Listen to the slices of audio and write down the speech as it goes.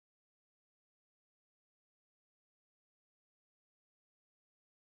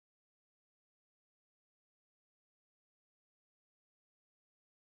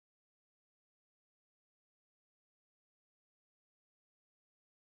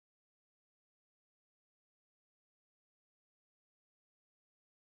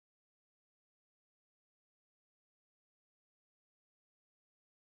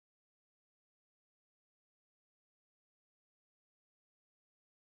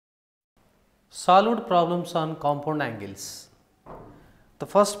Solved problems on compound angles. The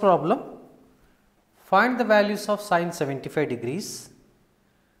first problem, find the values of sin 75 degrees,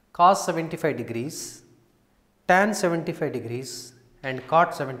 cos 75 degrees, tan 75 degrees and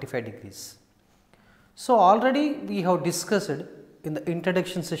cot 75 degrees. So, already we have discussed in the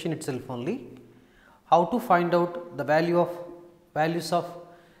introduction session itself only how to find out the values of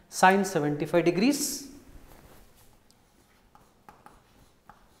sin 75 degrees,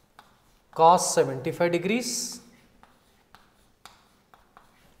 cos 75 degrees,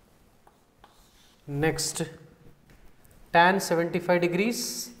 next tan 75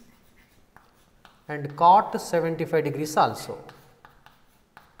 degrees and cot 75 degrees also.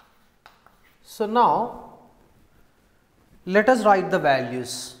 So, now let us write the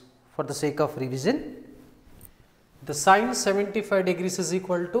values for the sake of revision. The sin 75 degrees is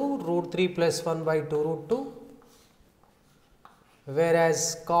equal to root 3 plus 1 by 2 root 2,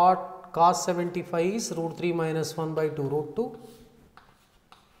 whereas cos 75 is root 3 minus 1 by 2 root 2,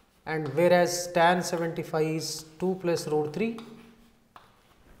 and whereas tan 75 is 2 plus root 3,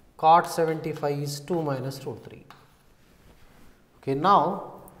 cot 75 is 2 minus root 3. Okay,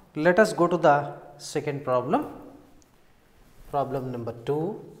 now let us go to the second problem. Problem number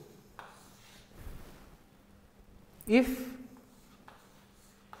 2. If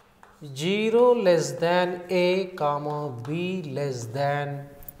 0 less than a comma b less than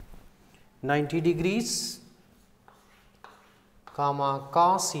 90 degrees comma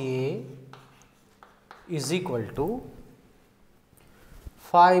cos a is equal to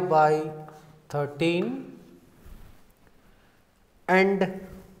 5 by 13 and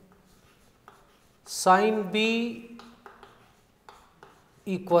sin b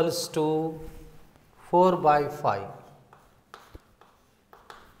equals to 4 by 5,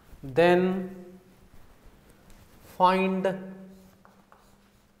 then find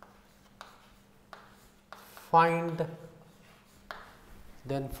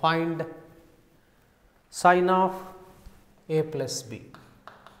sin of a plus b,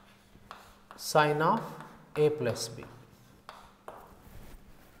 sin of a plus b.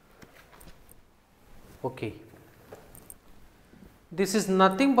 Okay. This is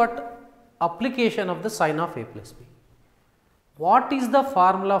nothing but application of the sin of a plus b. What is the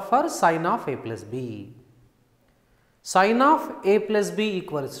formula for sin of a plus b? Sin of a plus b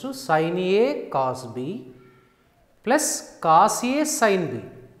equals to sin a cos b plus cos a sin b.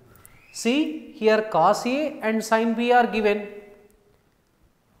 See, here cos a and sin b are given.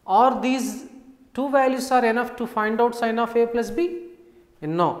 Are these two values are enough to find out sin of a plus b?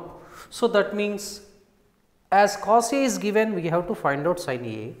 No. So, that means as cos a is given, we have to find out sin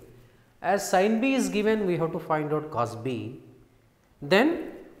a. As sin b is given, we have to find out cos b.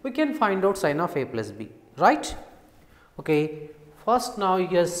 Then we can find out sin of a plus b, right? Okay. First, now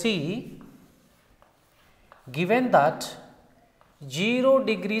here see, given that 0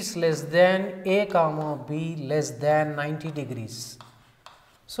 degrees less than a comma b less than 90 degrees.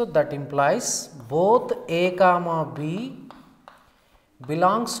 So, that implies both a comma b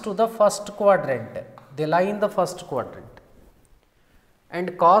belongs to the first quadrant. They lie in the first quadrant,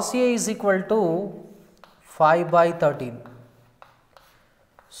 and cos a is equal to 5 by 13.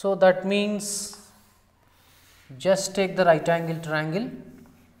 So, that means just take the right angle triangle,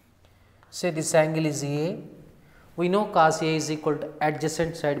 say this angle is A. We know cos A is equal to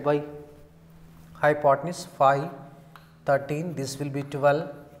adjacent side by hypotenuse 5, 13, this will be 12.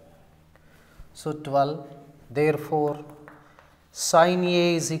 So, 12, therefore, sin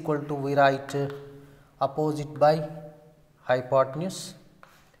A is equal to, we write opposite by hypotenuse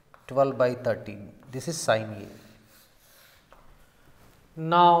 12 by 13, this is sin A.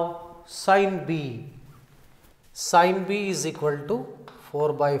 Now, sin B is equal to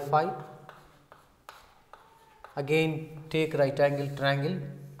 4 by 5, again take right angle triangle,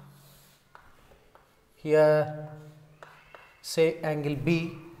 here say angle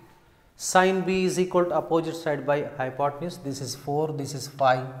B, sin B is equal to opposite side by hypotenuse, this is 4, this is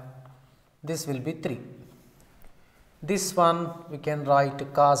 5, this will be 3. This one we can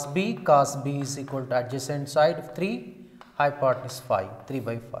write cos B is equal to adjacent side 3, hypotenuse 5, 3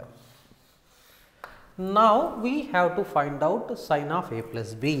 by 5. Now, we have to find out sin of a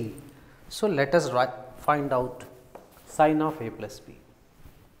plus b. So, let us find out sin of a plus b.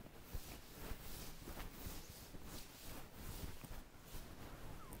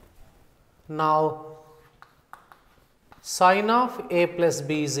 Now, sin of a plus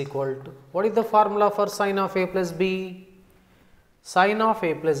b is equal to, what is the formula for sin of a plus b? Sin of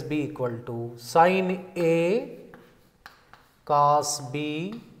a plus b equal to sin a cos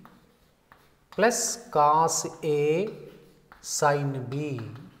b plus cos A sin B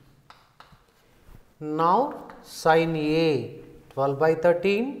Now sin A 12 by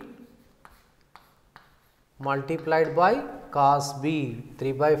 13 multiplied by cos B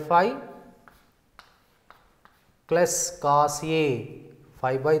 3 by 5 plus cos A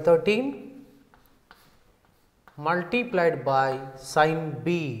 5 by 13 multiplied by sin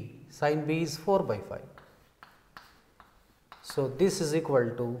B is 4 by 5. So, this is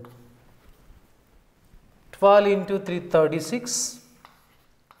equal to 12 into 336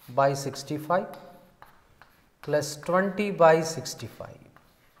 by 65 plus 20 by 65.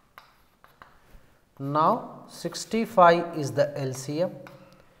 Now, 65 is the LCM,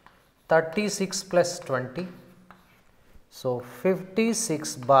 36 plus 20. So,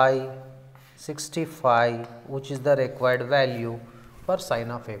 56 by 65, which is the required value for sin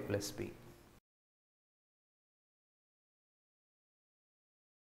of A plus B.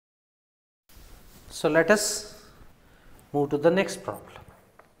 So, let us move to the next problem.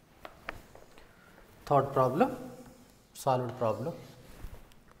 Third problem, solved problem.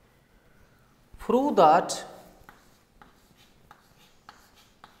 Prove that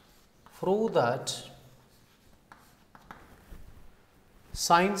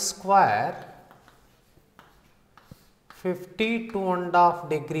sin square 52.5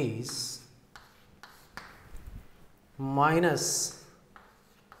 degrees minus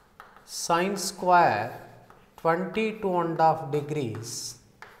sin square 22.5 degrees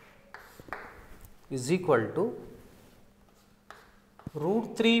is equal to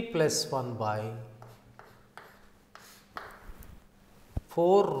root 3 plus 1 by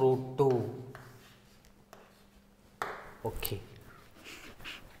 4 root 2. Okay.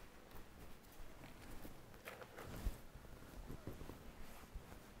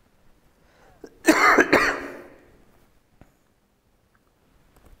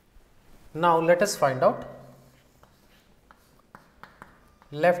 Now, let us find out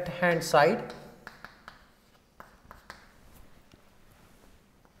left hand side.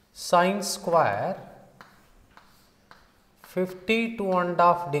 Sin square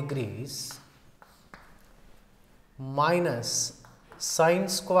 52.5 degrees minus sin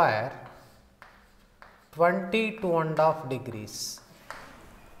square 22.5 degrees.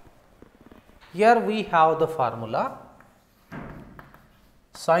 Here we have the formula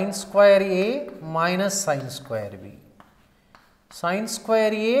sin square A minus sin square B. Sin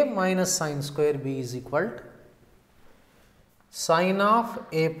square A minus sin square B is equal to sin of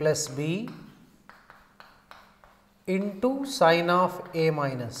A plus B into sin of A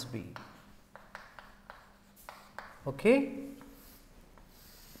minus B. Okay.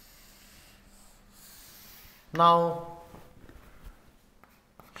 Now,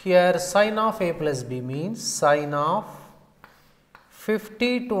 here sin of A plus B means sin of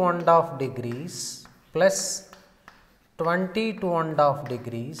 52.5 degrees plus 22.5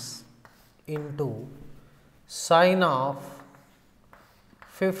 degrees into sin of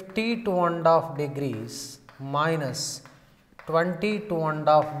 52.5 degrees minus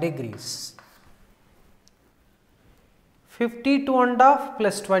 22.5 degrees. 52.5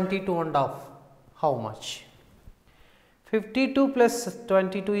 plus 22.5, how much? 52 plus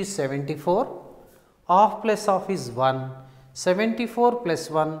 22 is 74, half plus half is 1, 74 plus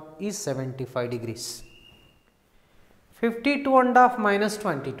 1 is 75 degrees. 52.5 minus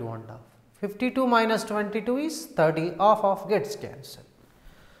 22.5, 52 minus 22 is 30, half gets cancelled.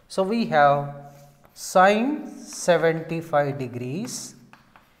 So, we have sin 75 degrees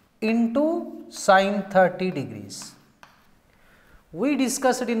into sin 30 degrees. We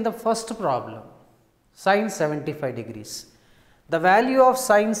discussed in the first problem sin 75 degrees. The value of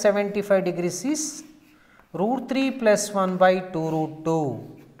sin 75 degrees is root 3 plus 1 by 2 root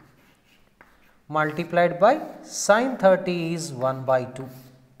 2 multiplied by sin 30 is 1 by 2.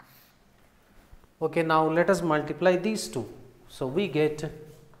 Okay, now let us multiply these two. So, we get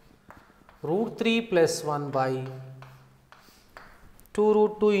root 3 plus 1 by 2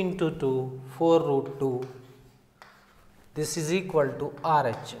 root 2 into 2, 4 root 2. This is equal to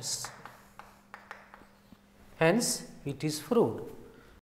RHS. Hence, it is proved.